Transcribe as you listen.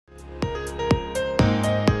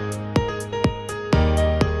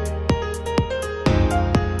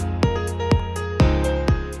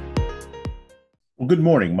Good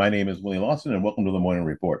morning. My name is Willie Lawson, and welcome to the Morning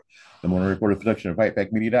Report. The Morning Report is a production of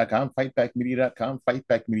fightbackmedia.com, fightbackmedia.com,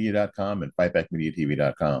 fightbackmedia.com, and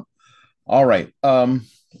fightbackmediatv.com. All right.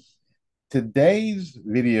 Today's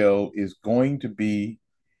video is going to be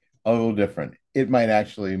a little different. It might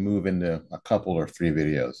actually move into a couple or three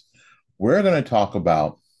videos. We're going to talk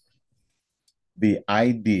about the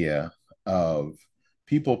idea of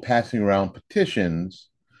people passing around petitions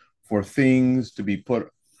for things to be put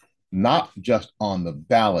not just on the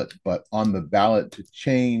ballot, but on the ballot to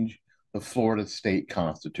change the Florida state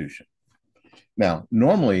constitution. Now,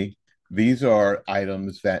 normally, these are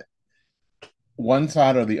items that one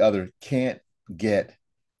side or the other can't get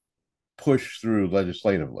pushed through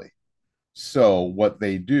legislatively. So, what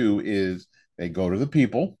they do is they go to the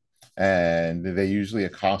people and they usually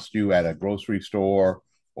accost you at a grocery store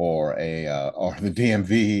or the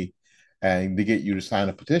DMV and to get you to sign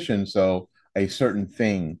a petition so a certain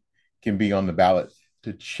thing can be on the ballot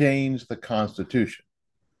to change the Constitution,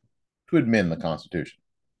 to amend the Constitution.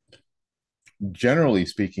 Generally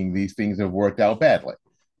speaking, these things have worked out badly,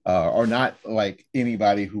 or not like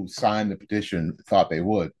anybody who signed the petition thought they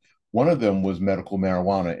would. One of them was medical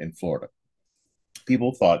marijuana in Florida.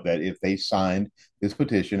 People thought that if they signed this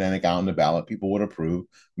petition and it got on the ballot, people would approve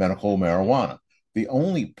medical marijuana. The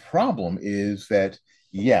only problem is that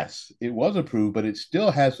yes, it was approved, but it still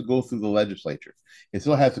has to go through the legislature. It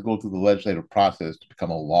still has to go through the legislative process to become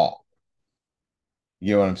a law.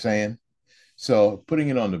 You know what I'm saying? So putting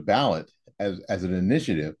it on the ballot as an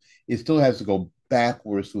initiative, it still has to go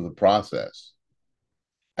backwards through the process.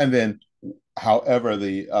 And then, however,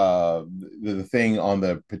 the thing on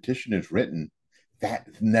the petition is written,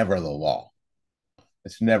 that's never the law.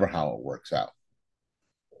 It's never how it works out.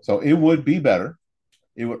 So it would be better.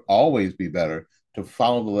 It would always be better to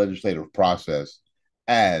follow the legislative process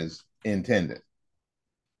as intended.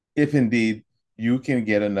 If indeed you can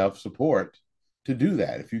get enough support to do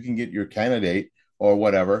that, if you can get your candidate or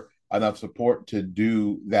whatever enough support to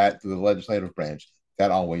do that to the legislative branch,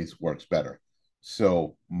 that always works better.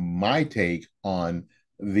 So my take on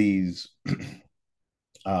these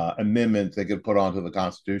amendments that get put onto the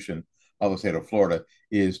Constitution of the state of Florida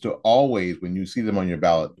is to always, when you see them on your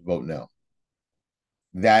ballot, vote no.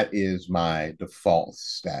 That is my default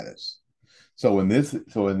status. So in this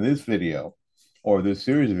video or this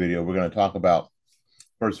series of video, we're going to talk about,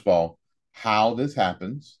 first of all, how this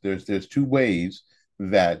happens. There's two ways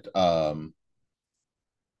that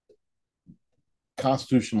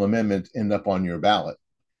constitutional amendments end up on your ballot.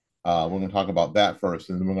 We're going to talk about that first,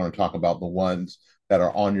 and then we're going to talk about the ones that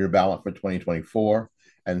are on your ballot for 2024,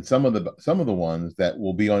 and some of the ones that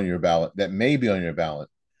will be on your ballot, that may be on your ballot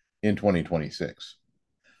in 2026.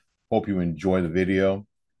 Hope you enjoy the video.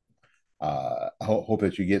 Hope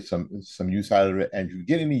that you get some use out of it, and if you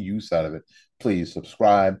get any use out of it, please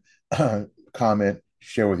subscribe, comment,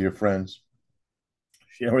 share with your friends,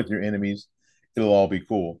 share with your enemies. It'll all be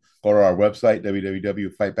cool. Go to our website,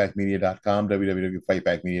 www.fightbackmedia.com,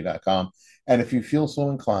 www.fightbackmedia.com. And if you feel so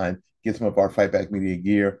inclined, get some of our Fight Back Media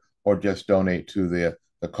gear or just donate to the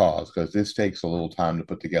cause, because this takes a little time to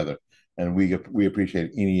put together. And we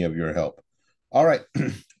appreciate any of your help. All right,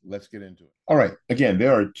 let's get into it. All right, again,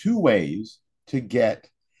 there are two ways to get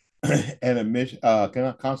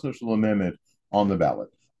an constitutional amendment on the ballot.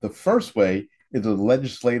 The first way is a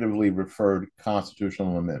legislatively referred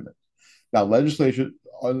constitutional amendment. Now, legislatures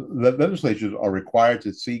are required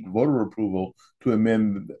to seek voter approval to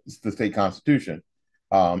amend the state constitution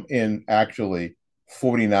in actually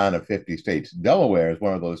 49 of 50 states. Delaware is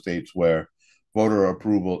one of those states where voter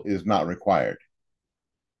approval is not required.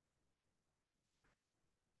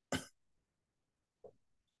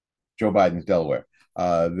 Joe Biden's Delaware.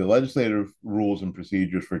 The legislative rules and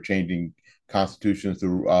procedures for changing constitutions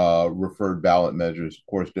through referred ballot measures, of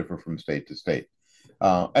course, differ from state to state.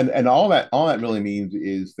 And all that really means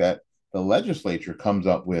is that the legislature comes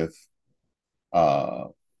up with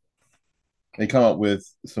some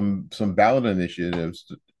ballot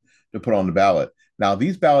initiatives to put on the ballot. Now,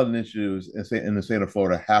 these ballot initiatives in the state of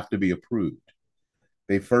Florida have to be approved.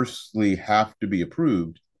 They firstly have to be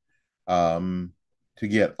approved to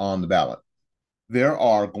get on the ballot. There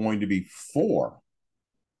are going to be 4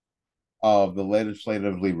 of the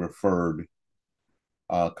legislatively referred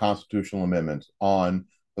constitutional amendments on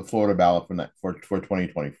the Florida ballot for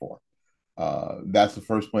 2024. That's the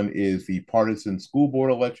first one is the partisan school board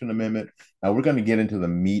election amendment. Now we're going to get into the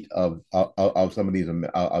meat of some of these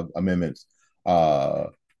amendments a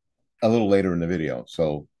little later in the video.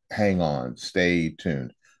 So hang on, stay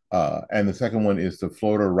tuned. And the second one is the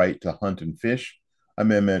Florida right to hunt and fish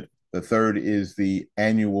amendment. The third is the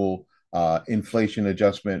annual inflation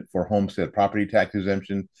adjustment for homestead property tax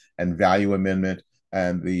exemption and value amendment,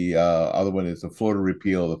 and the other one is the Florida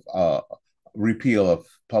repeal of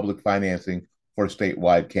public financing for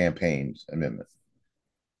statewide campaigns amendment.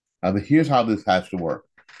 Now, here's how this has to work.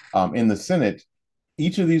 In the Senate,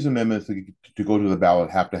 each of these amendments to go to the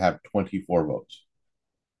ballot have to have 24 votes.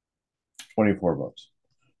 24 votes.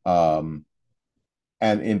 And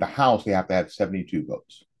in the House, they have to have 72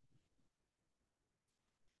 votes.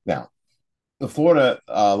 Now, the Florida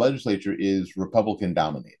legislature is Republican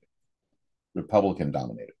dominated. Republican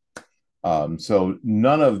dominated. So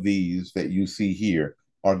none of these that you see here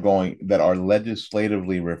that are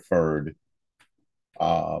legislatively referred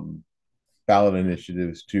ballot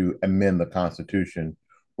initiatives to amend the Constitution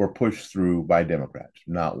were pushed through by Democrats.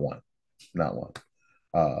 Not one. Not one.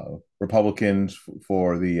 Republicans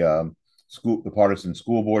for the partisan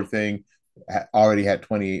school board thing already had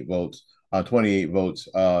 28 votes. 28 votes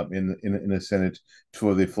in the Senate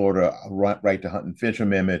for the Florida right to hunt and fish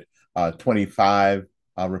amendment. 25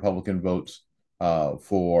 Republican votes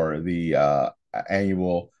for the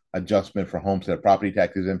annual adjustment for homestead property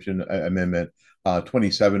tax exemption amendment.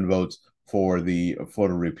 27 votes for the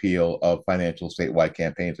Florida repeal of financial statewide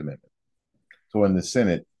campaigns amendment. So in the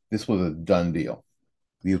Senate, this was a done deal.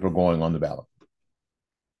 These were going on the ballot.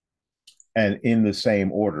 And in the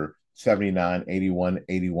same order, 79, 81,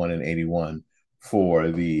 81, and 81 for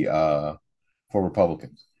the for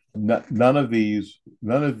Republicans. None of these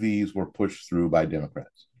were pushed through by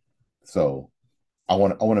Democrats. So I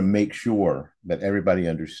want to make sure that everybody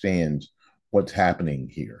understands what's happening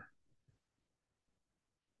here.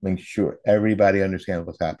 Make sure everybody understands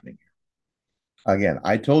what's happening here. Again,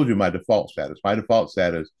 I told you my default status. My default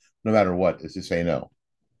status, no matter what, is to say no.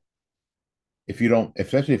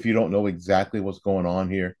 Especially if you don't know exactly what's going on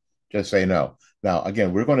here, just say no. Now,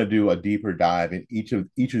 again, we're going to do a deeper dive in each of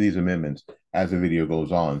these amendments as the video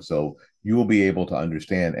goes on, so you will be able to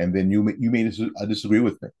understand. And then you may disagree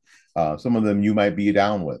with me. Some of them you might be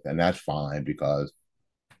down with, and that's fine, because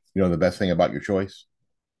the best thing about your choice.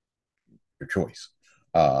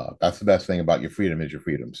 That's the best thing about your freedom is your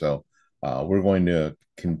freedom. So we're going to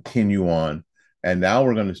continue on, and now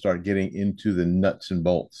we're going to start getting into the nuts and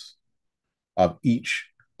bolts of each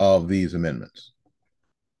of these amendments.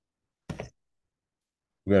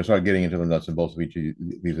 We're going to start getting into the nuts and bolts of each of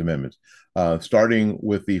these amendments, starting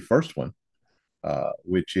with the first one,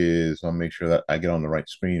 which is, I'll make sure that I get on the right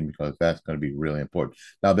screen, because that's going to be really important.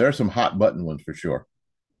 Now, there are some hot button ones for sure.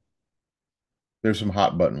 There's some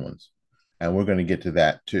hot button ones, and we're going to get to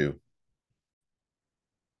that too.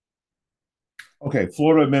 Okay,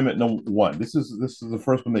 Florida Amendment number 1. This is the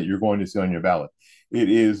first one that you're going to see on your ballot. It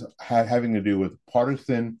is having to do with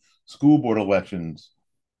partisan school board elections.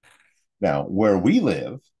 Now, where we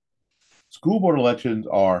live, school board elections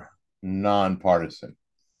are nonpartisan.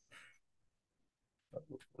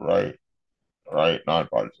 Right,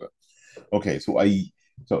 nonpartisan. Okay,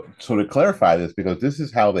 so to clarify this, because this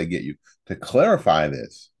is how they get you. To clarify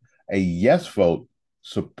this, a yes vote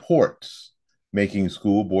supports making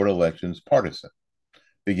school board elections partisan,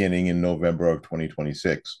 beginning in November of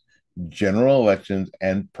 2026. General elections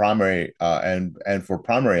and primary and for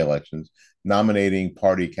primary elections, nominating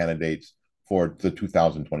party candidates for the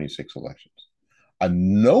 2026 elections. A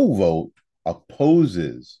no vote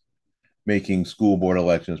opposes making school board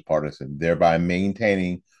elections partisan, thereby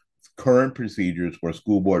maintaining current procedures where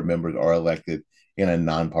school board members are elected in a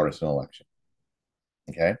nonpartisan election.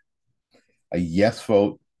 Okay? A yes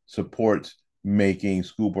vote supports making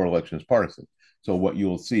school board elections partisan. So what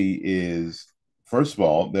you'll see is, first of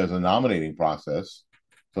all, there's a nominating process.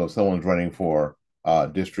 So if someone's running for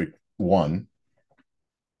District 1,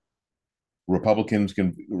 Republicans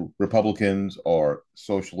or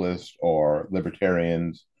socialists or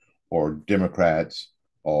libertarians or Democrats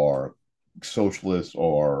or socialists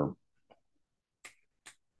or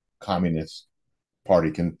communist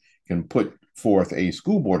party can put forth a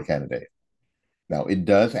school board candidate. Now, it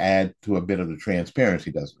does add to a bit of the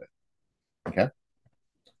transparency, doesn't it? Okay.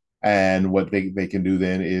 And what they can do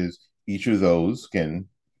then is each of those can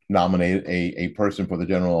nominate a person for the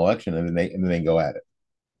general election, and then they go at it.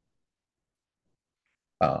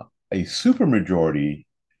 A supermajority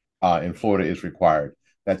in Florida is required.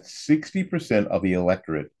 That's 60% of the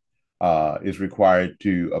electorate is required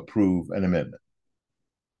to approve an amendment.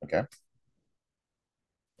 Okay,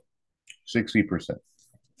 60%.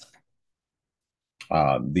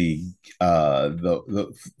 The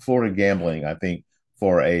Florida gambling, I think,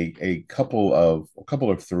 for a couple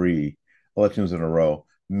of 3 elections in a row,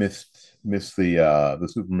 missed the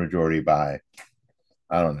supermajority by,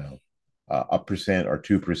 I don't know, 1% or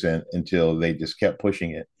 2%, until they just kept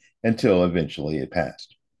pushing it, until eventually it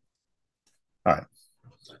passed. All right.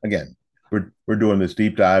 Again, we're doing this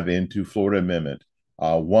deep dive into Florida Amendment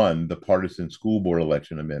One, the partisan school board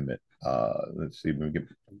election amendment. Let's see,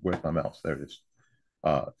 where's my mouse? There it is.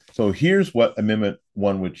 So here's what Amendment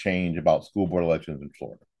One would change about school board elections in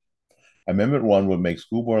Florida. Amendment One would make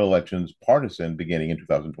school board elections partisan beginning in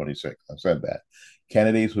 2026. I said that.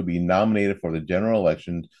 Candidates would be nominated for the general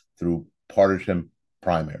elections through partisan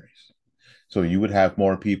primaries. So you would have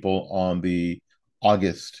more people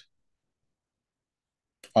August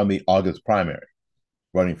on the August primary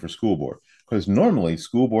running for school board. Because normally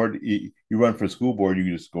school board, you run for school board,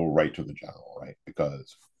 you just go right to the general, right?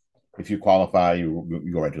 Because if you qualify, you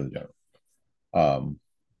go right to the general.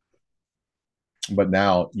 But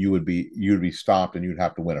now you'd be stopped and you'd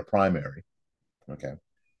have to win a primary. Okay.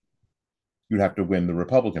 You'd have to win the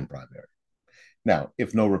Republican primary. Now,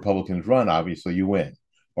 if no Republicans run, obviously you win.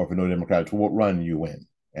 Or if no Democrats run, you win.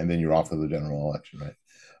 And then you're off to the general election, right?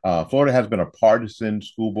 Florida has been a partisan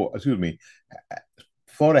school board, excuse me,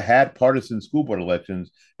 Florida had partisan school board elections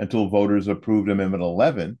until voters approved Amendment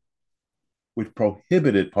 11, which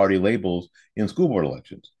prohibited party labels in school board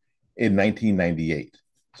elections in 1998.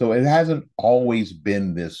 So it hasn't always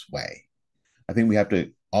been this way. I think we have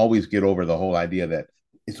to always get over the whole idea that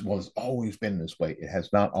it's always been this way. It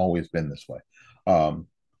has not always been this way. It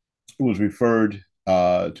was referred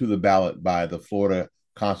to the ballot by the Florida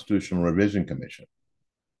Constitutional Revision Commission.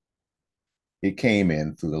 It came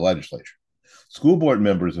in through the legislature. School board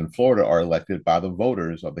members in Florida are elected by the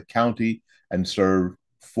voters of the county and serve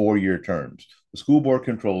 4-year terms. The school board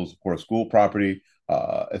controls, of course, school property,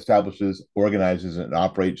 establishes, organizes, and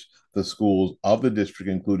operates the schools of the district,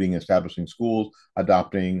 including establishing schools,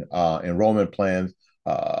 adopting enrollment plans,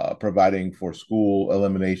 providing for school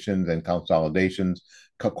eliminations and consolidations,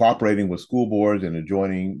 cooperating with school boards and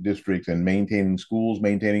adjoining districts, and maintaining schools,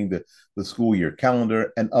 maintaining the school year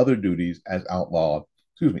calendar, and other duties as outlined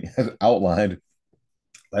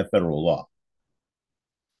by federal law.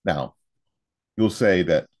 Now, you'll say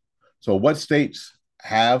that, so what states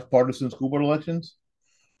have partisan school board elections?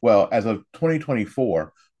 Well, as of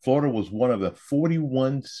 2024, Florida was one of the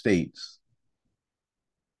 41 states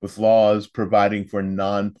with laws providing for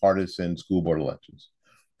nonpartisan school board elections.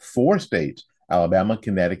 4 states, Alabama,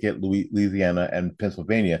 Connecticut, Louisiana, and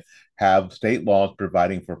Pennsylvania, have state laws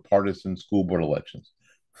providing for partisan school board elections.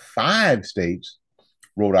 5 states,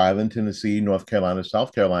 Rhode Island, Tennessee, North Carolina,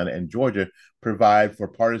 South Carolina, and Georgia, provide for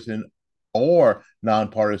partisan or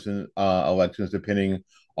nonpartisan elections depending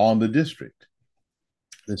on the district.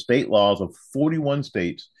 The state laws of 41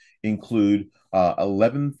 states include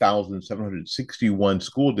 11,761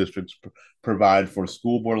 school districts provide for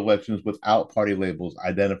school board elections without party labels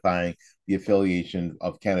identifying the affiliation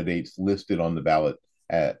of candidates listed on the ballot.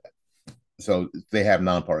 So they have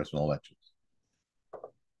nonpartisan elections.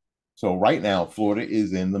 So right now, Florida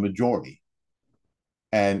is in the majority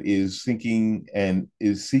and is seeking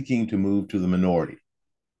to move to the minority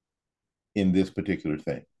in this particular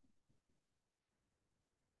thing.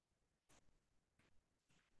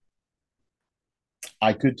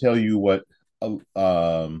 I could tell you what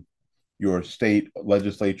your state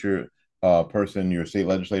legislature your state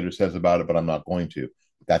legislator says about it, but I'm not going to.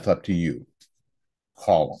 That's up to you.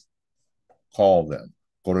 Call them. Call them.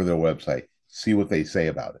 Go to their website. See what they say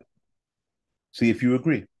about it. See if you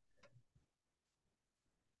agree.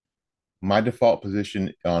 My default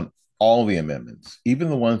position on all the amendments, even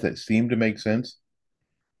the ones that seem to make sense,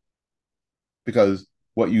 because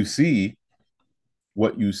what you see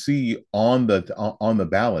on the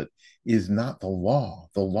ballot is not the law.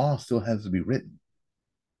 The law still has to be written.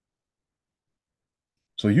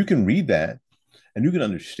 So you can read that and you can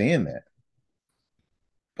understand that,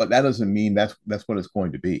 but that doesn't mean that's what it's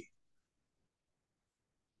going to be.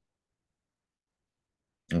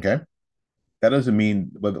 Okay, that doesn't mean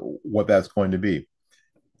what that's going to be.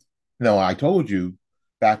 Now, I told you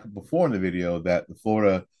back before in the video that the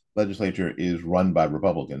Florida legislature is run by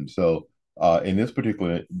Republicans. So in this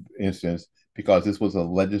particular instance, because this was a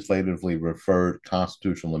legislatively referred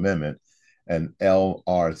constitutional amendment, an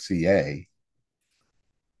LRCA,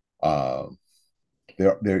 uh,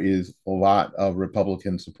 there is a lot of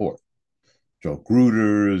Republican support. Joe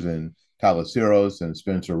Gruters and Talasiros and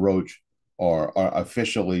Spencer Roach are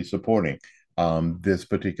officially supporting this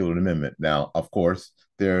particular amendment. Now, of course,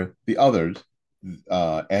 there are the others,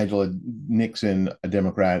 Angela Nixon, a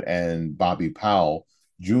Democrat, and Bobby Powell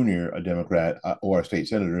Jr., a Democrat, or state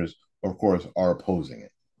senators, of course, are opposing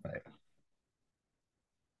it. Right?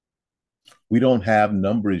 We don't have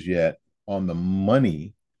numbers yet on the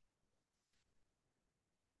money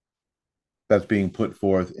that's being put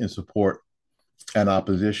forth in support and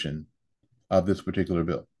opposition of this particular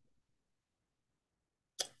bill.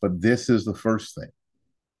 But this is the first thing.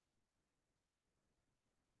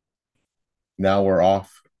 Now we're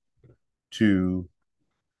off to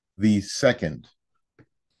the second.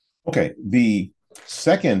 Okay, the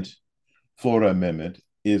second Florida amendment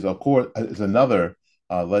is, of course, is another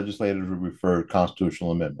legislatively referred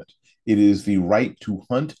constitutional amendment. It is the right to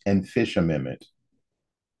hunt and fish amendment.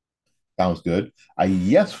 Sounds good. A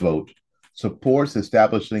yes vote supports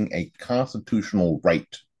establishing a constitutional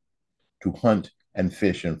right to hunt and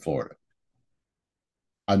fish in Florida.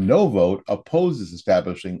 A no vote opposes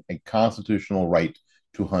establishing a constitutional right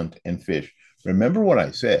to hunt and fish. Remember what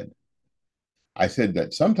I said? I said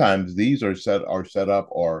that sometimes these are set up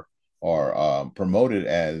or promoted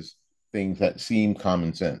as things that seem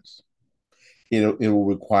common sense. It will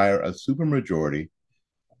require a supermajority,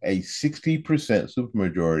 a 60%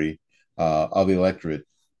 supermajority of the electorate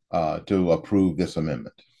to approve this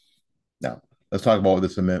amendment. Now, let's talk about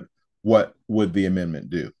this amendment. What would the amendment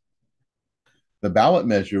do? The ballot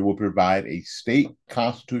measure will provide a state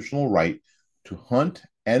constitutional right to hunt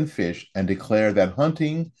and fish and declare that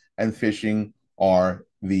hunting and fishing are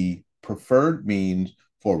the preferred means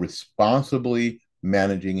for responsibly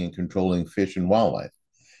managing and controlling fish and wildlife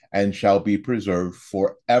and shall be preserved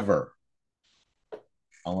forever,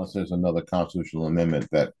 unless there's another constitutional amendment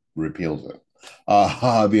that repeals it.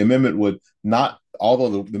 The amendment would not,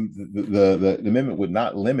 although the amendment would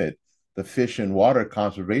not limit the Fish and Water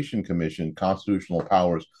Conservation Commission constitutional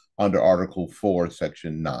powers under Article 4,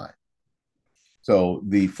 Section 9. So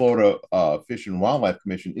the Florida Fish and Wildlife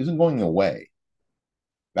Commission isn't going away.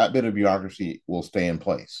 That bit of bureaucracy will stay in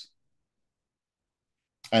place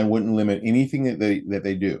and wouldn't limit anything that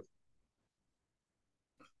they do.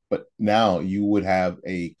 But now you would have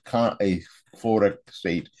a Florida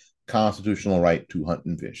state constitutional right to hunt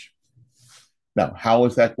and fish. Now, how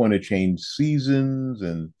is that going to change seasons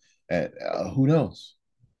and who knows?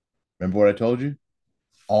 Remember what I told you?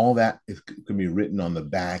 All that can be written on the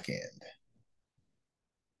back end.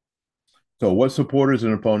 So, what supporters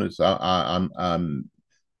and opponents?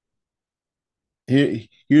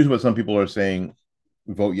 Here's what some people are saying: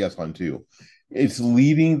 vote yes on two. It's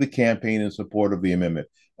leading the campaign in support of the amendment.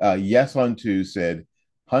 Yes on two said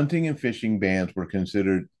hunting and fishing bans were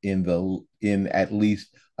considered in at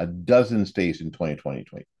least a dozen states in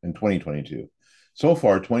 2022. So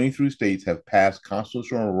far, 23 states have passed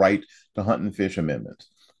constitutional right to hunt and fish amendments.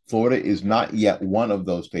 Florida is not yet one of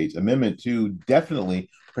those states. Amendment 2 definitely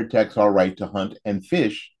protects our right to hunt and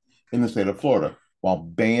fish in the state of Florida, while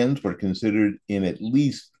bans were considered in at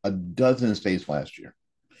least a dozen states last year,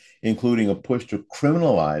 including a push to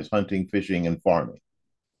criminalize hunting, fishing, and farming.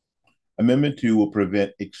 Amendment 2 will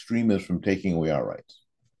prevent extremists from taking away our rights.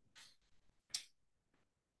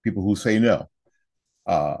 People who say no,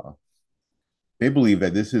 they believe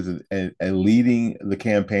that this is a leading the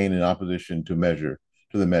campaign in opposition to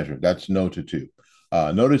the measure. That's no to two.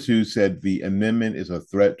 No to two said the amendment is a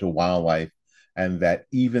threat to wildlife, and that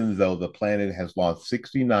even though the planet has lost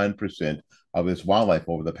 69% of its wildlife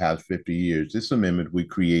over the past 50 years, this amendment would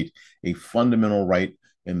create a fundamental right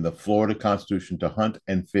in the Florida Constitution to hunt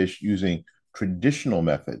and fish using traditional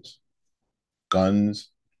methods, guns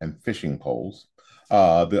and fishing poles.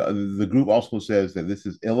 The group also says that this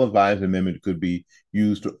is ill-advised amendment could be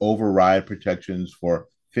used to override protections for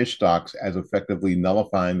fish stocks as effectively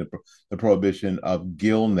nullifying the prohibition of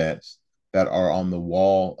gill nets that are on the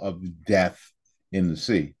wall of death in the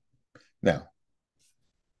sea. Now,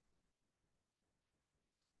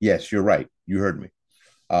 yes, you're right. You heard me.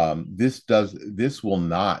 This will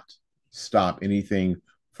not stop anything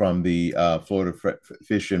from the Florida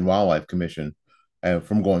Fish and Wildlife Commission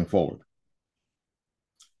from going forward.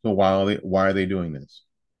 So why are they doing this?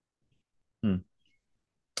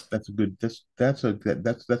 That's a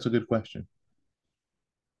good question.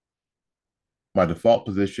 My default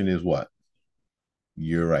position is what?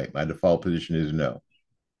 You're right. My default position is no.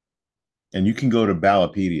 And you can go to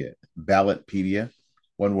Ballotpedia,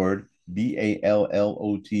 one word,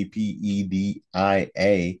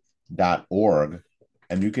 BALLOTPEDIA.org,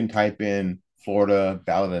 and you can type in Florida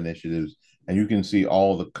ballot initiatives, and you can see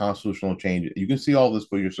all the constitutional changes. You can see all this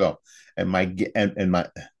for yourself. And my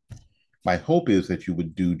hope is that you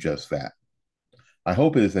would do just that. My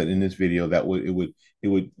hope is that in this video you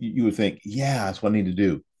would think, yeah, that's what I need to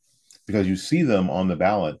do, because you see them on the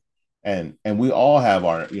ballot, and we all have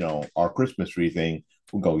our Christmas tree thing.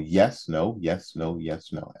 We'll go yes, no, yes, no,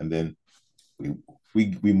 yes, no, and then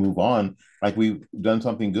we move on like we've done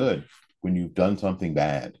something good when you've done something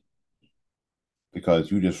bad,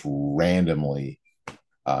 because you just randomly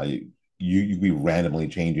you be randomly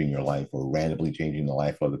changing your life or randomly changing the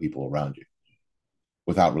life of the people around you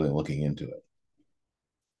without really looking into it.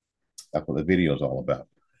 That's what the video is all about.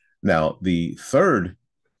 Now, the third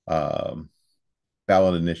um,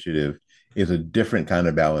 ballot initiative is a different kind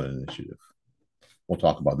of ballot initiative. We'll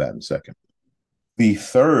talk about that in a second. The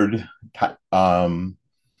third ballot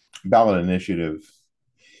initiative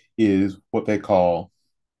is what they call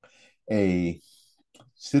a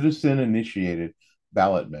citizen initiated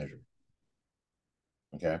ballot measure.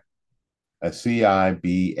 Okay. A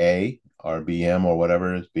CIBA or BM or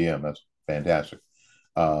whatever it is, BM, that's fantastic.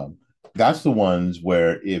 Um, that's the ones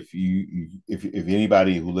where if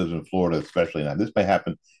anybody who lives in Florida, especially now, this may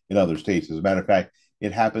happen in other states. As a matter of fact,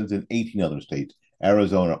 it happens in 18 other states: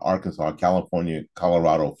 Arizona, Arkansas, California,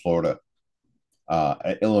 Colorado, Florida,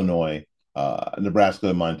 Illinois,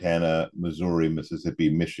 Nebraska, Montana, Missouri, Mississippi,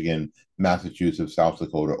 Michigan, Massachusetts, South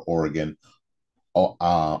Dakota, Oregon,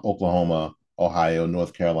 Oklahoma, Ohio,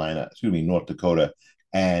 North Dakota,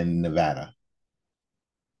 and Nevada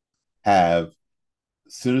have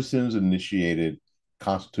citizens initiated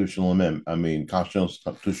constitutional amendments,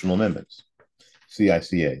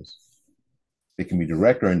 CICAs. They can be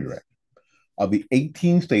direct or indirect. Of the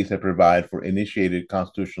 18 states that provide for initiated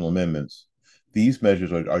constitutional amendments, these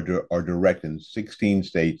measures are direct in 16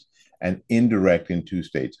 states and indirect in 2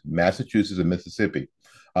 states, Massachusetts and Mississippi.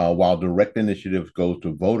 While direct initiative goes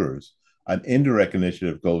to voters, an indirect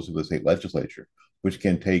initiative goes to the state legislature, which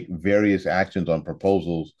can take various actions on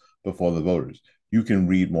proposals before the voters. You can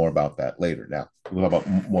read more about that later. Now, we'll talk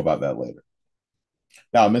about more about that later.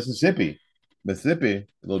 Now, Mississippi, a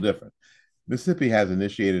little different. Mississippi has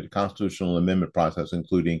initiated a constitutional amendment process,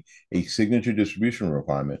 including a signature distribution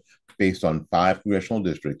requirement based on 5 congressional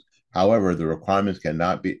districts. However, the requirements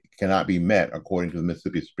cannot be met according to the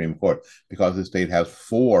Mississippi Supreme Court because the state has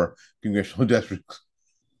 4 congressional districts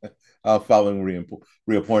following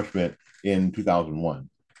reapportionment in 2001.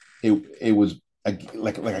 It was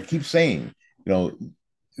like I keep saying, the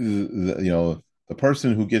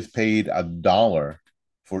person who gets paid $1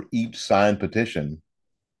 for each signed petition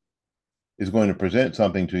is going to present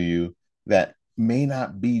something to you that may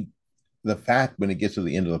not be the fact when it gets to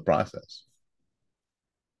the end of the process.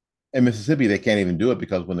 In Mississippi, they can't even do it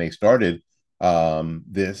because when they started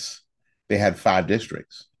this, they had 5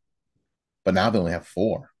 districts, but now they only have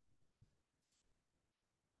 4.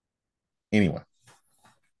 Anyway,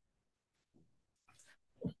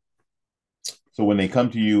 so when they come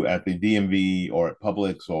to you at the DMV or at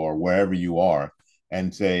Publix or wherever you are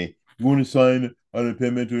and say, "You want to sign an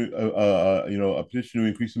amendment to, a petition to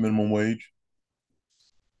increase the minimum wage?"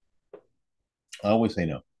 I always say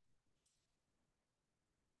no.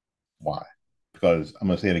 Why? Because I'm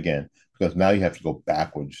going to say it again. Because now you have to go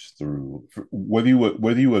backwards through whether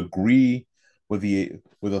you agree with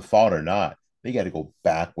a thought or not. They got to go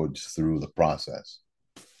backwards through the process.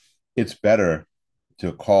 It's better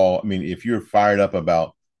to call. I mean, if you're fired up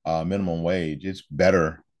about minimum wage, it's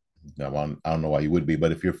better. Now, I don't know why you would be,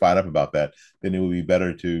 but if you're fired up about that, then it would be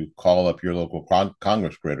better to call up your local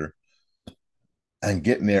Congress critter and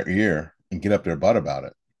get in their ear and get up their butt about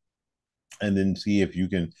it, and then see if you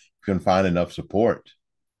can find enough support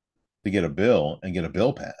to get a bill and get a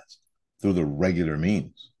bill passed through the regular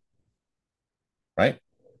means. Right?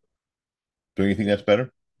 Do you think that's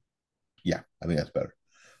better? Yeah, I think that's better.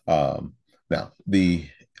 Now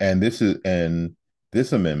this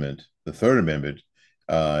amendment, the third amendment,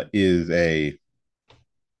 is a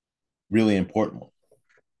really important one.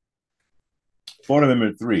 Florida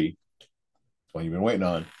Amendment 3, what you've been waiting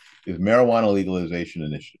on, is marijuana legalization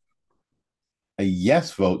initiative. A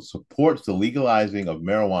yes vote supports the legalizing of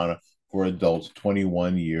marijuana for adults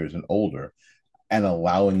 21 years and older and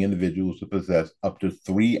allowing individuals to possess up to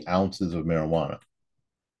 3 ounces of marijuana.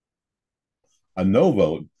 A no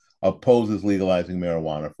vote opposes legalizing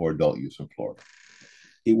marijuana for adult use in Florida.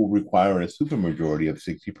 It will require a supermajority of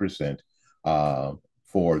 60%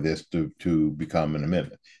 for this to become an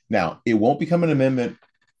amendment. Now, it won't become an amendment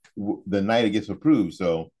the night it gets approved.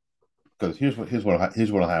 So, because here's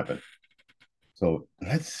what'll happen. So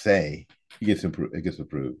let's say it gets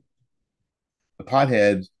approved. The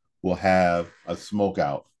potheads will have a smoke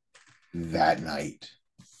out that night.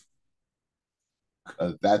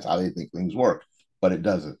 That's how they think things work, but it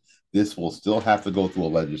doesn't. This will still have to go through a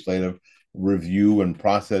legislative review and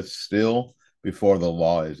process still before the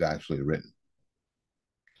law is actually written.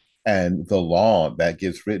 And the law that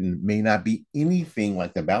gets written may not be anything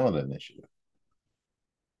like the ballot initiative.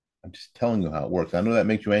 I'm just telling you how it works. I know that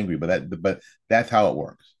makes you angry, but that's how it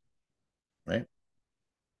works, right?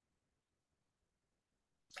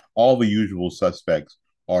 All the usual suspects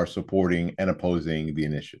are supporting and opposing the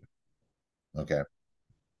initiative. Okay.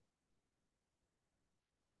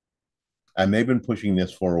 And they've been pushing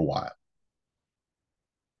this for a while.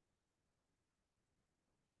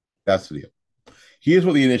 That's the deal. Here's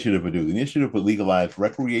what the initiative would do. The initiative would legalize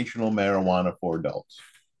recreational marijuana for adults,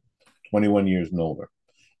 21 years and older.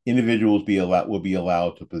 Individuals will be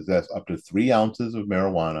allowed to possess up to 3 ounces of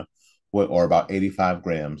marijuana, or about 85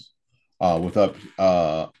 grams, with up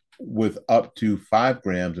to 5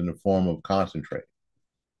 grams in the form of concentrate.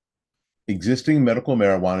 Existing medical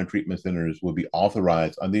marijuana treatment centers will be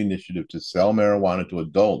authorized under the initiative to sell marijuana to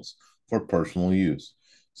adults for personal use.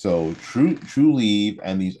 So True Leave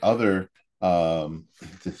and these other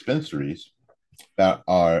dispensaries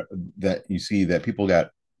that you see that people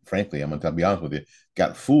got, frankly, I'm going to be honest with you,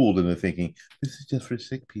 got fooled into thinking this is just for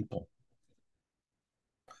sick people.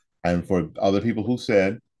 And for other people who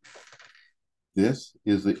said this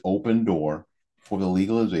is the open door for the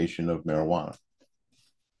legalization of marijuana.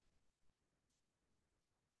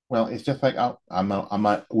 Well, it's just like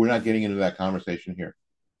we're not getting into that conversation here.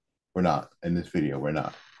 We're not in this video. We're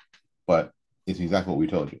not. But it's exactly what we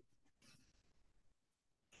told you.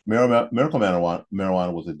 Medical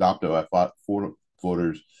marijuana was adopted by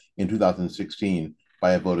voters in 2016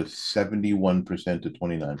 by a vote of 71% to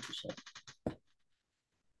 29%.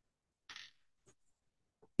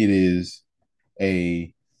 It is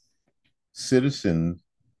a citizen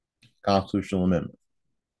constitutional amendment.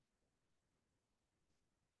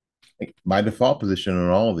 My default position on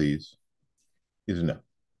all of these is no.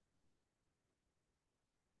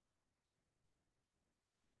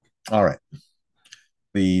 All right.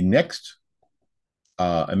 The next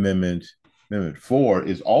Amendment 4,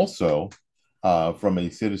 is also from a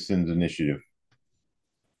citizens initiative.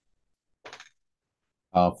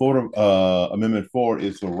 Amendment 4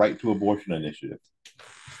 is the Right to Abortion Initiative.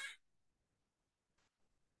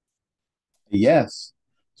 Yes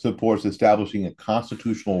supports establishing a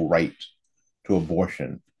constitutional right to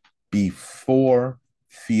abortion before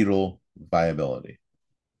fetal viability.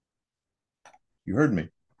 You heard me.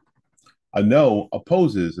 A no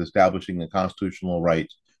opposes establishing a constitutional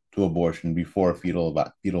right to abortion before fetal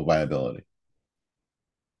viability.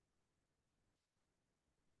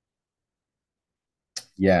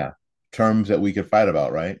 Yeah, terms that we could fight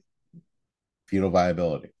about, right? Fetal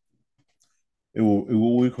viability. It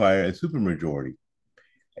will require a supermajority.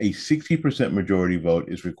 A 60% majority vote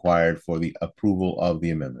is required for the approval of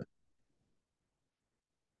the amendment.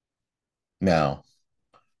 Now,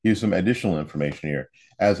 here's some additional information here.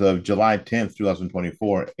 As of July 10th,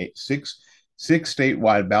 2024, six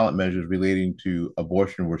statewide ballot measures relating to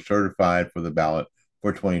abortion were certified for the ballot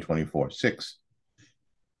for 2024. Six.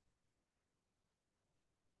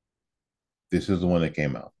 This is the one that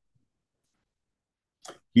came out.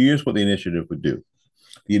 Here's what the initiative would do.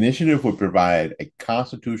 The initiative would provide a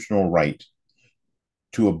constitutional right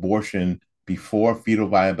to abortion before fetal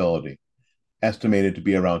viability, estimated to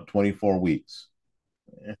be around 24 weeks,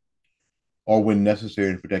 or when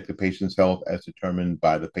necessary to protect the patient's health as determined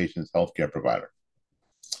by the patient's healthcare provider.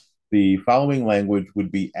 The following language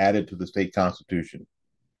would be added to the state constitution.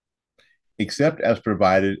 Except as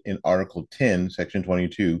provided in Article 10, Section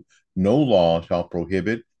 22, no law shall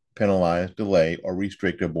prohibit, penalize, delay, or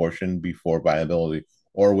restrict abortion before viability,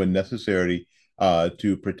 or when necessary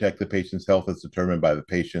to protect the patient's health as determined by the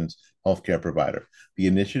patient's healthcare provider. The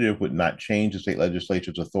initiative would not change the state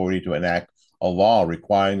legislature's authority to enact a law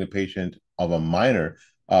requiring the parents of a minor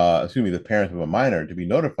to be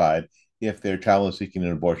notified if their child is seeking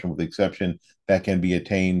an abortion, with the exception that can be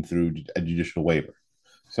attained through a judicial waiver.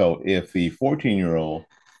 So if the 14-year-old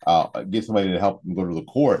gets somebody to help them go to the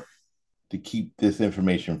court to keep this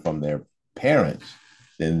information from their parents,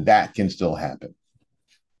 then that can still happen.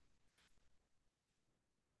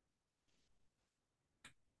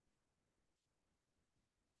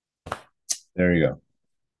 There you go.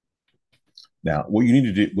 Now, what you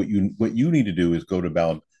need to do, is go to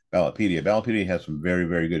Ballotpedia. Ballotpedia has some very,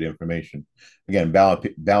 very good information. Again,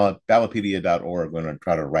 ballotpedia.org. I'm going to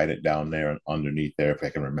try to write it down there and underneath there if I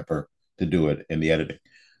can remember to do it in the editing.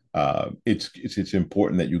 It's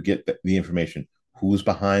important that you get the information. Who's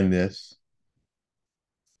behind this?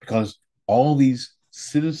 Because all these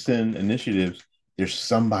citizen initiatives, there's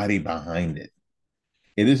somebody behind it.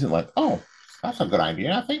 It isn't like, oh, that's a good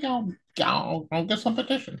idea. I think I'll get some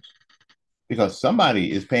petitions, because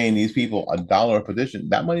somebody is paying these people $1 a petition.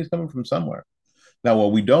 That money's coming from somewhere. Now,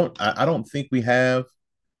 what we don't, I don't think we have.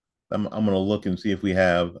 I'm going to look and see if we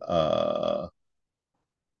have.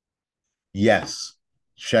 Yes,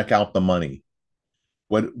 check out the money.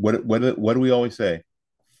 What do we always say?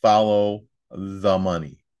 Follow the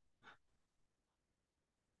money.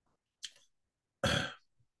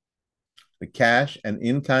 The cash and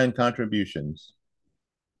in-kind contributions,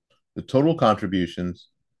 the total contributions,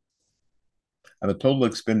 and the total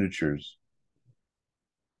expenditures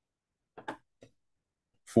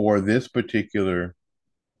for this particular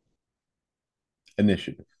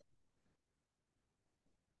initiative.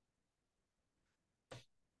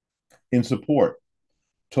 In support,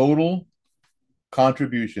 total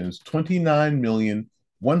contributions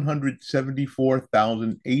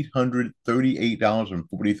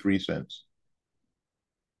 29,174,838.43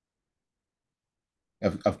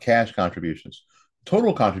 of cash contributions.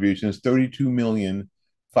 Total contributions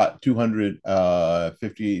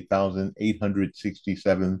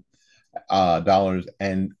 32,258,867 dollars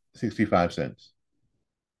and 65 cents.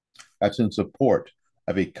 That's in support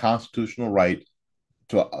of a constitutional right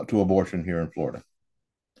to abortion here in Florida.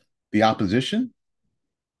 The opposition,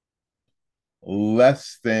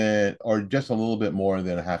 less than or just a little bit more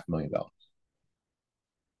than $500,000.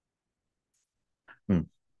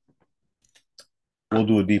 We'll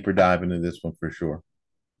do a deeper dive into this one for sure.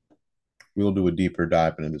 We'll do a deeper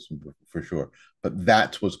dive into this one for sure. But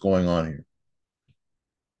that's what's going on here.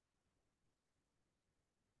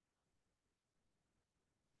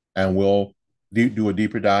 And we'll do a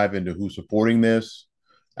deeper dive into who's supporting this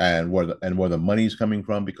and where the money's coming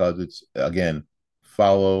from, because it's, again,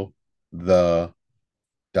 follow the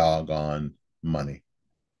doggone money.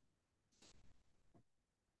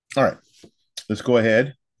 All right, let's go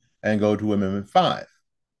ahead and go to Amendment 5.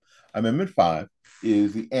 Amendment 5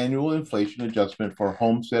 is the annual inflation adjustment for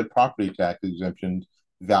homestead property tax exemptions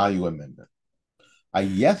value amendment. A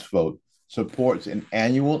yes vote supports an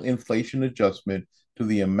annual inflation adjustment to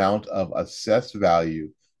the amount of assessed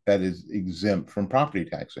value that is exempt from property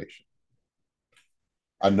taxation.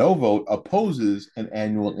 A no vote opposes an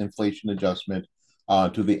annual inflation adjustment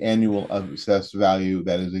to the annual assessed value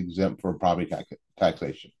that is exempt from property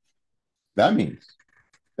taxation. That means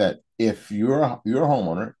that if you're a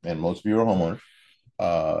homeowner, and most of you are homeowners,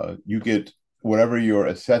 you get whatever your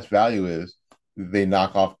assessed value is, they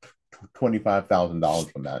knock off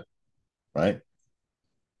 $25,000 from that, right?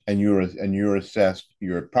 And you're assessed,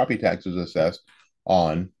 your property tax is assessed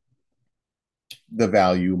on the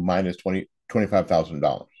value minus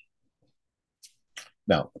 $25,000.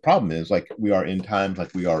 Now, the problem is, like, we are in times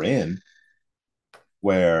like we are in,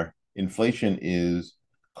 where inflation is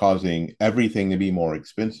causing everything to be more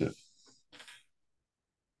expensive.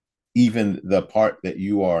 Even the part that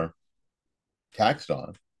you are taxed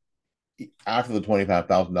on, after the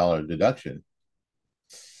 $25,000 deduction,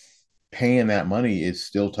 paying that money is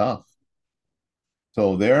still tough.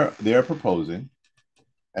 So they're proposing,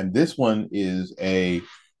 and this one is a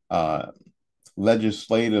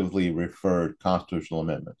legislatively referred constitutional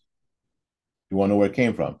amendment. You want to know where it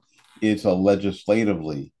came from? It's a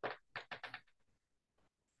legislatively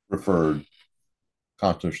referred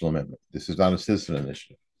constitutional amendment. This is not a citizen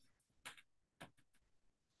initiative.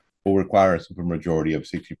 Will require a supermajority of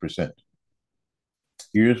 60%.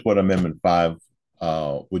 Here's what Amendment 5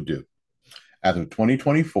 would do. As of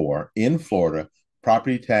 2024, in Florida,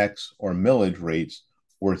 property tax or millage rates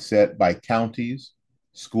were set by counties,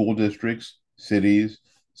 school districts, cities,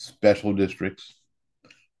 special districts.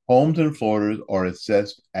 Homes in Florida are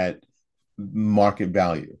assessed at market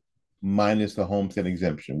value, minus the homestead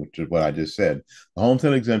exemption, which is what I just said. The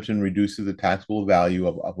homestead exemption reduces the taxable value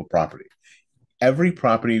of a property. Every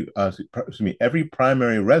primary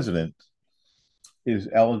resident is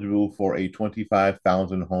eligible for a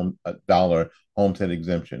 $25,000 homestead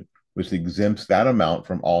exemption, which exempts that amount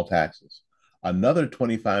from all taxes. Another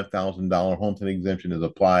 $25,000 homestead exemption is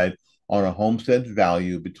applied on a homestead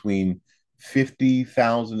value between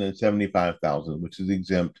 $50,000 and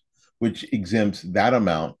 $75,000, which exempts that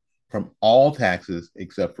amount from all taxes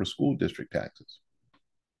except for school district taxes.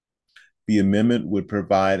 The amendment would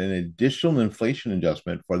provide an additional inflation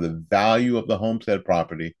adjustment for the value of the homestead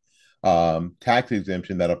property tax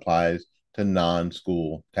exemption that applies to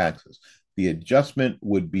non-school taxes. The adjustment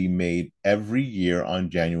would be made every year on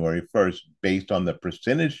January 1st based on the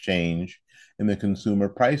percentage change in the Consumer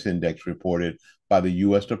Price Index reported by the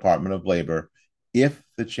U.S. Department of Labor, if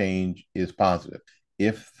the change is positive,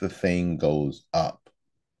 if the thing goes up.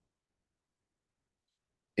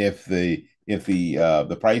 If the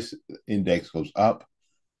price index goes up,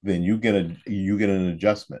 then you get an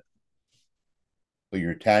adjustment. So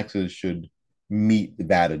your taxes should meet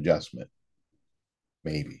that adjustment.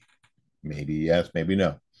 Maybe yes, maybe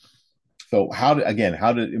no. So how did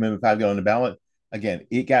Amendment 5 get on the ballot? Again,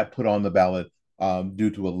 it got put on the ballot due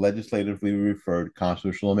to a legislatively referred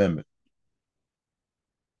constitutional amendment.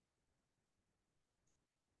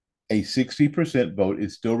 A 60% vote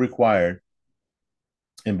is still required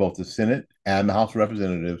in both the Senate and the House of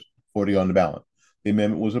Representatives, 40 on the ballot. The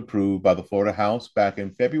amendment was approved by the Florida House back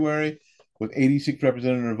in February, with 86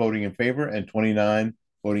 representatives voting in favor and 29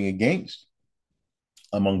 voting against.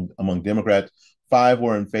 Among Democrats, 5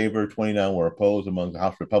 were in favor, 29 were opposed. Among the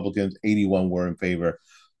House Republicans, 81 were in favor,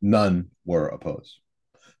 none were opposed.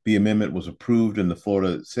 The amendment was approved in the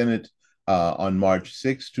Florida Senate on March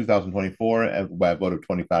 6, 2024, by a vote of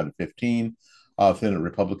 25 to 15. Senate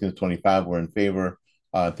Republicans, 25 were in favor,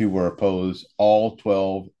 3 were opposed. All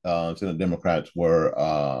 12 Senate Democrats were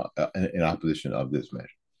in opposition of this measure.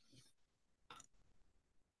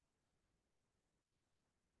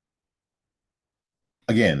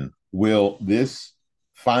 Again, will this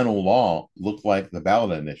final law look like the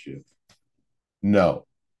ballot initiative? No,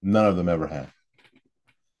 none of them ever have.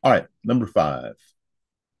 All right, number 5.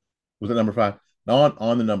 Was it number 5?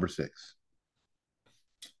 On the number 6.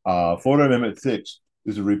 Florida Amendment 6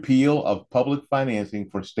 is a repeal of public financing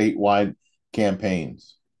for statewide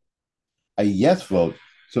campaigns. A yes vote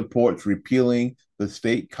supports repealing the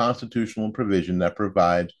state constitutional provision that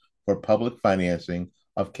provides for public financing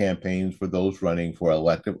of campaigns for those running for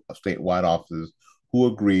elective statewide offices who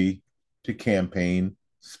agree to campaign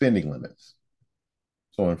spending limits.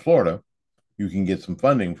 So in Florida, you can get some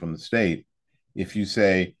funding from the state if you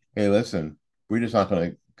say, hey, listen, we're just not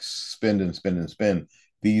going to spend and spend and spend.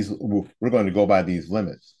 We're going to go by these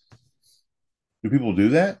limits. Do people do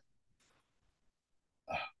that?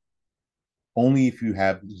 Only if you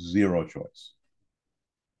have zero choice.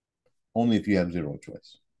 Only if you have zero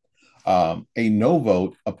choice. A no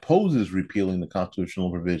vote opposes repealing the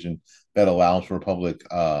constitutional provision that allows for public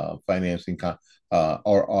financing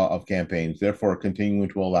of campaigns, therefore continuing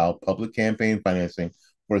to allow public campaign financing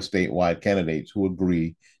for statewide candidates who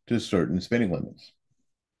agree to certain spending limits.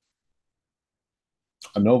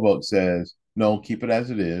 A no vote says, no, keep it as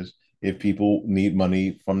it is. If people need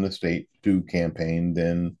money from the state to campaign,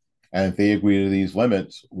 then and if they agree to these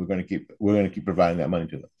limits, we're going to keep providing that money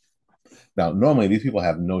to them. Now, normally these people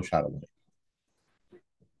have no shot of winning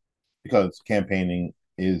because campaigning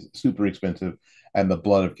is super expensive and the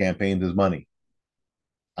blood of campaigns is money.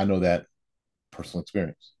 I know that personal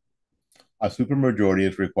experience. A supermajority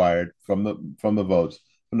is required from the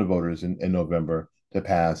voters in November to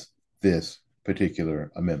pass this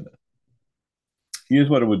particular amendment. Here's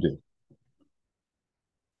what it would do.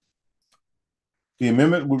 The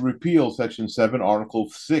amendment would repeal Section 7, Article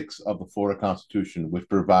 6 of the Florida Constitution, which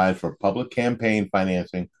provides for public campaign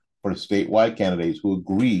financing for statewide candidates who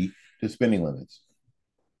agree to spending limits.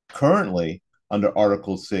 Currently, under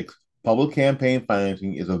Article 6, public campaign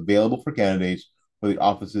financing is available for candidates for the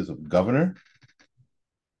offices of governor,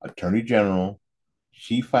 attorney general,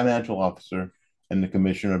 chief financial officer, and the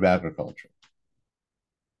commissioner of agriculture.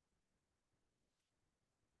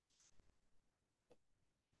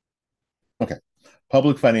 Okay.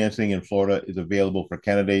 Public financing in Florida is available for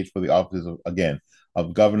candidates for the offices of, again,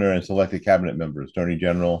 of governor and selected cabinet members, attorney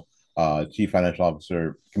general, chief financial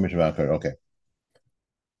officer, commissioner of agriculture.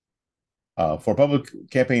 Okay. For public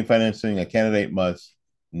campaign financing, a candidate must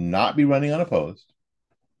not be running unopposed,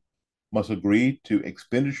 must agree to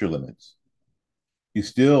expenditure limits. You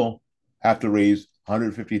still have to raise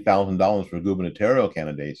 $150,000 for gubernatorial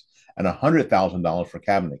candidates and $100,000 for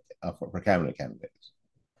cabinet candidates.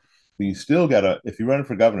 So you still gotta, if you're running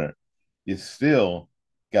for governor, you still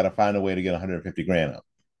gotta find a way to get 150 grand up.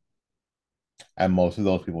 And most of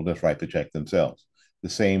those people just write the check themselves. The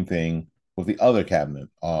same thing with the other cabinet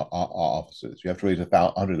offices. You have to raise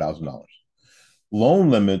 $100,000. Loan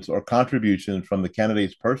limits or contributions from the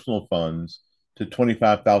candidate's personal funds to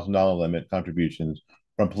 $25,000 limit contributions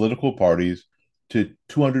from political parties to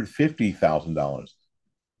 $250,000,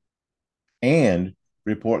 and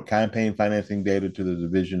report campaign financing data to the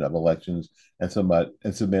Division of Elections and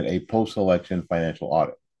submit a post-election financial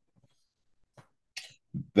audit.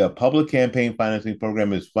 The public campaign financing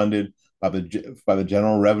program is funded by the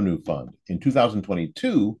General Revenue Fund. In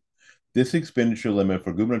 2022, this expenditure limit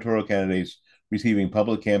for gubernatorial candidates receiving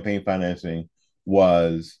public campaign financing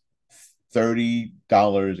was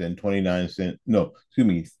 $30.29. No, excuse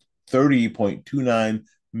me, $30.29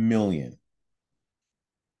 million.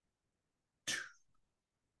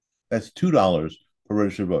 That's $2 per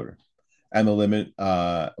registered voter. And the limit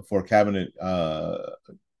for cabinet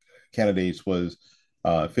candidates was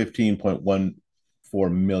 $15.14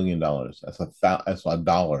 million. That's a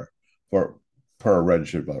dollar per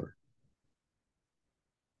registered voter.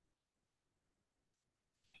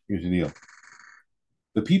 Here's the deal: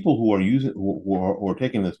 the people who are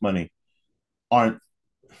taking this money aren't,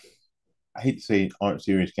 I hate to say, aren't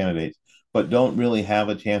serious candidates, but don't really have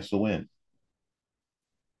a chance to win.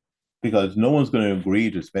 because no one's going to agree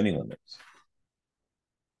to spending limits.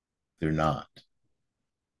 They're not.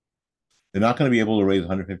 They're not going to be able to raise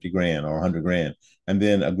 150 grand or 100 grand and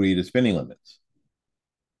then agree to spending limits.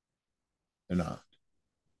 They're not.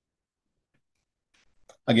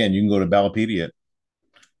 Again, you can go to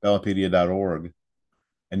ballotpedia.org,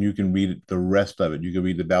 and you can read the rest of it. You can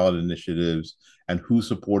read the ballot initiatives and who's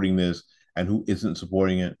supporting this and who isn't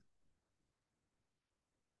supporting it.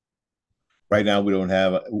 Right now, we don't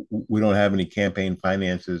have any campaign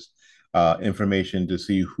finances information to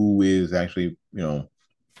see who is actually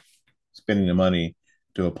spending the money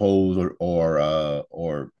to oppose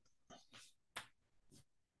or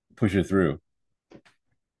push it through.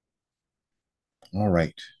 All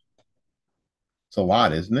right, it's a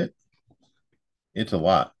lot, isn't it? It's a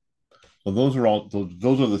lot. So those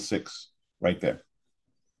are the six right there.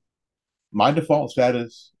 My default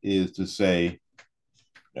status is to say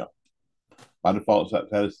no. My default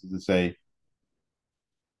status is to say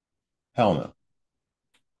hell no,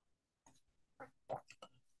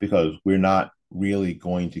 because we're not really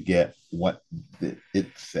going to get what it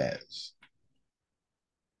says,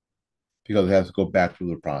 because it has to go back through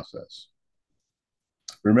the process.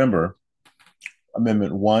 Remember,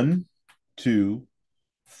 Amendment 1, 2,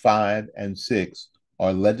 5, and 6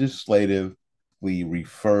 are legislatively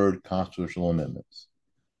referred constitutional amendments.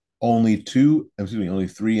 Only 3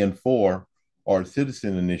 and 4 are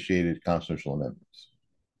citizen initiated constitutional amendments.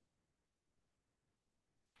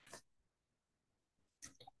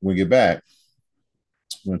 When we get back,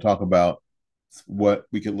 we're going to talk about what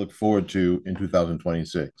we could look forward to in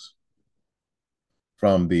 2026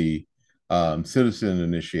 from the citizen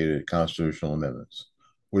initiated constitutional amendments.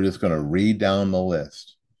 We're just going to read down the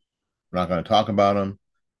list. We're not going to talk about them.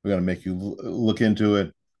 We're going to make you look into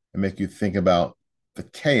it and make you think about the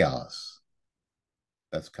chaos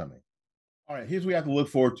that's coming. All right, here's what we have to look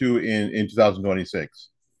forward to in 2026.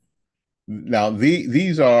 Now,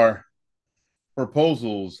 these are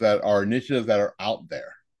proposals that are initiatives that are out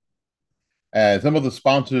there. And some of the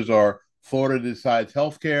sponsors are Florida Decides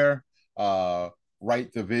Healthcare,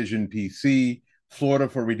 Right to Vision PC, Florida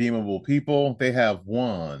for Redeemable People. They have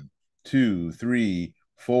 1, 2, 3,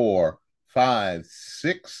 4, 5,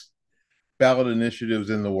 6 ballot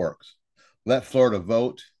initiatives in the works. Let Florida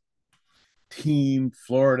Vote, Team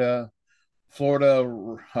Florida,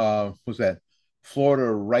 what's that?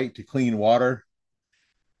 Florida Right to Clean Water,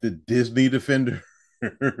 the Disney Defenders.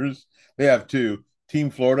 They have two.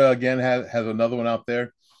 Team Florida again has another one out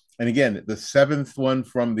there. And again, the seventh one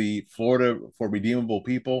from the Florida for Redeemable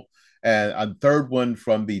People, and a third one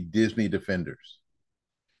from the Disney Defenders.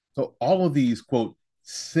 So all of these, quote,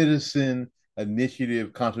 citizen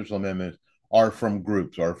initiative constitutional amendments are from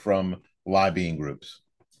groups, are from lobbying groups.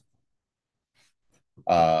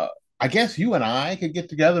 I guess you and I could get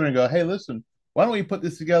together and go, hey, listen, why don't we put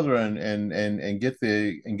this together and get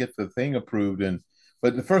the thing approved?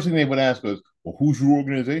 But the first thing they would ask was, well, who's your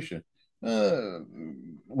organization?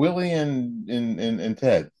 Willie and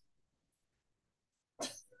Ted.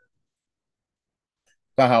 That's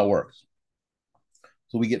not how it works.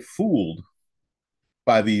 So we get fooled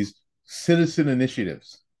by these citizen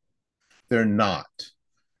initiatives. They're not.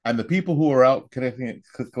 And the people who are out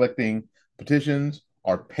collecting petitions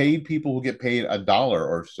are paid people who get paid $1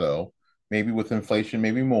 or so, maybe with inflation,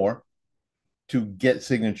 maybe more, to get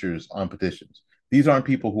signatures on petitions. These aren't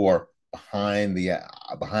people who are behind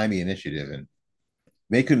the initiative, and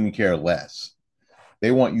they couldn't care less.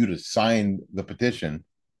 They want you to sign the petition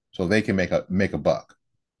so they can make a buck.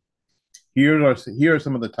 Here are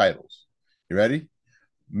some of the titles. You ready?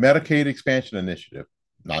 Medicaid Expansion Initiative.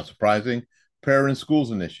 Not surprising. Prayer in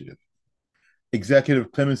Schools Initiative.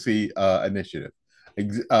 Executive Clemency Initiative.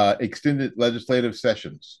 Extended legislative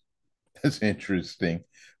sessions. That's interesting.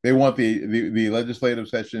 They want the legislative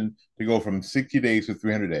session to go from 60 days to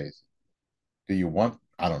 300 days. Do you want?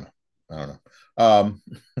 I don't know. I don't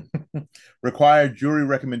know. Required jury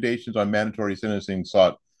recommendations on mandatory sentencing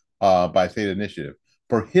sought by state initiative.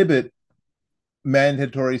 Prohibit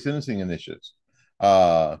mandatory sentencing initiatives.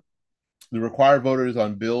 The required voters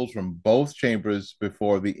on bills from both chambers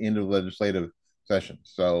before the end of the legislative session.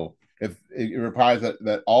 So if it requires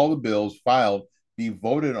that all the bills filed be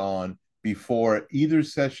voted on before either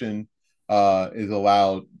session is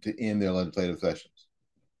allowed to end their legislative sessions.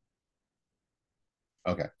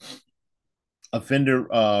 Okay.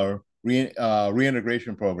 Offender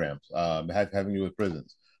reintegration programs having to do with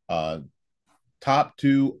prisons. Top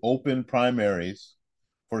 2 open primaries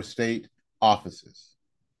for state offices.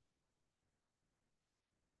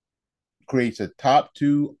 Creates a top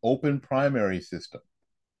 2 open primary system.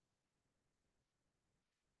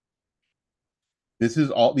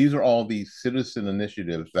 These are all these citizen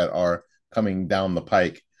initiatives that are coming down the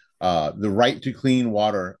pike. The Right to Clean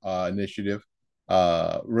Water initiative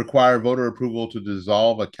require voter approval to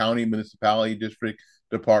dissolve a county, municipality, district,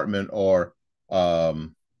 department,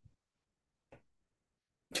 um,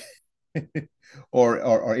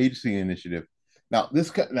 or agency initiative. Now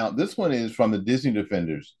this one is from the Disney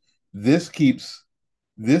Defenders. This keeps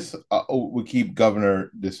this would keep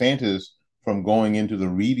Governor DeSantis from going into the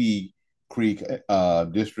Reedy Creek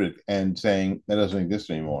district and saying that doesn't exist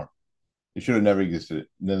anymore. It should have never existed.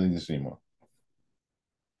 It doesn't exist anymore.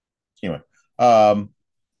 Anyway, and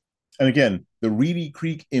again, the Reedy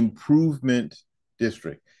Creek Improvement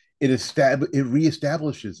District, it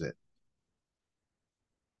reestablishes it.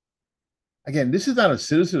 Again, this is not a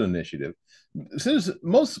citizen initiative.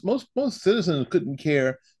 Most citizens couldn't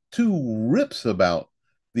care two rips about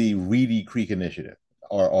the Reedy Creek Initiative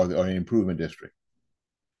or the Improvement District.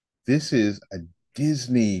 This is a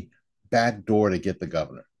Disney backdoor to get the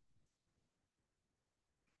governor.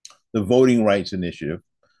 The Voting Rights Initiative,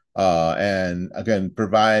 and again,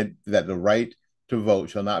 provide that the right to vote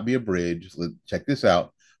shall not be abridged. Check this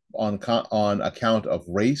out on account of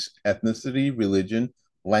race, ethnicity, religion,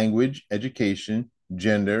 language, education,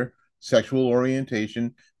 gender, sexual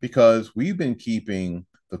orientation, because we've been keeping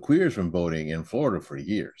the queers from voting in Florida for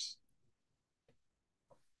years.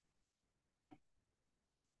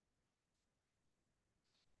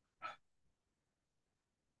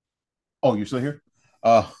 Oh, you're still here?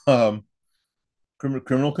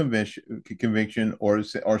 Criminal conviction or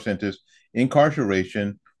sentence,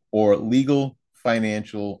 incarceration, or legal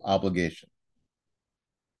financial obligation.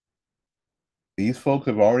 These folks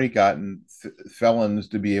have already gotten felons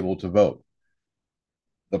to be able to vote.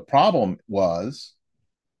 The problem is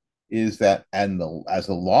that as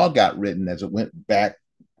the law got written, as it went back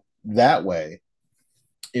that way,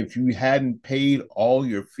 if you hadn't paid all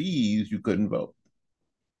your fees, you couldn't vote.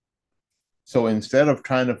 So instead of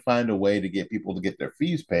trying to find a way to get people to get their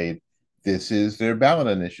fees paid, this is their ballot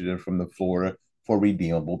initiative from the Florida for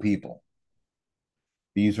Redeemable People.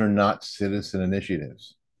 These are not citizen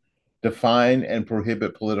initiatives. Define and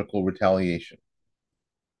prohibit political retaliation.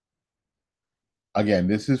 Again,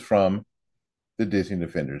 this is from the Disney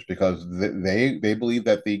Defenders because they believe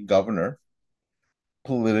that the governor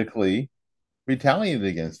politically retaliated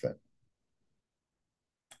against them.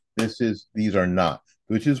 These are not,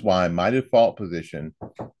 which is why my default position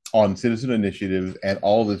on citizen initiatives and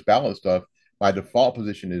all this ballot stuff, my default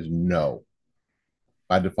position is no.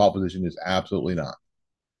 My default position is absolutely not.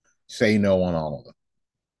 Say no on all of them,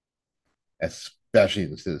 especially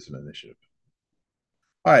the citizen initiative.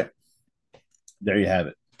 All right, there you have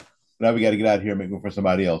it. Now we got to get out of here and make room for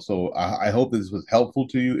somebody else. So I hope this was helpful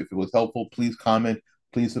to you. If it was helpful, please comment,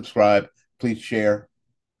 please subscribe, please share.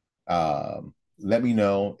 Let me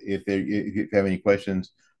know if you have any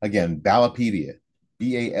questions. Again, Ballotpedia,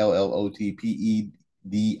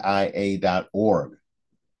 BALLOTPEDIA.org.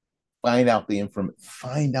 Find out the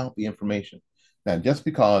information. Now, just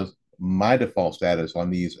because my default status on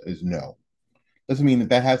these is no, doesn't mean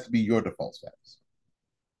that has to be your default status.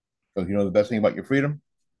 So you know the best thing about your freedom?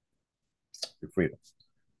 Your freedom.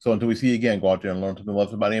 So until we see you again, go out there and learn something, love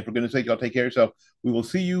somebody. And for goodness sake, y'all take care of yourself. We will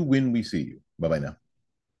see you when we see you. Bye-bye now.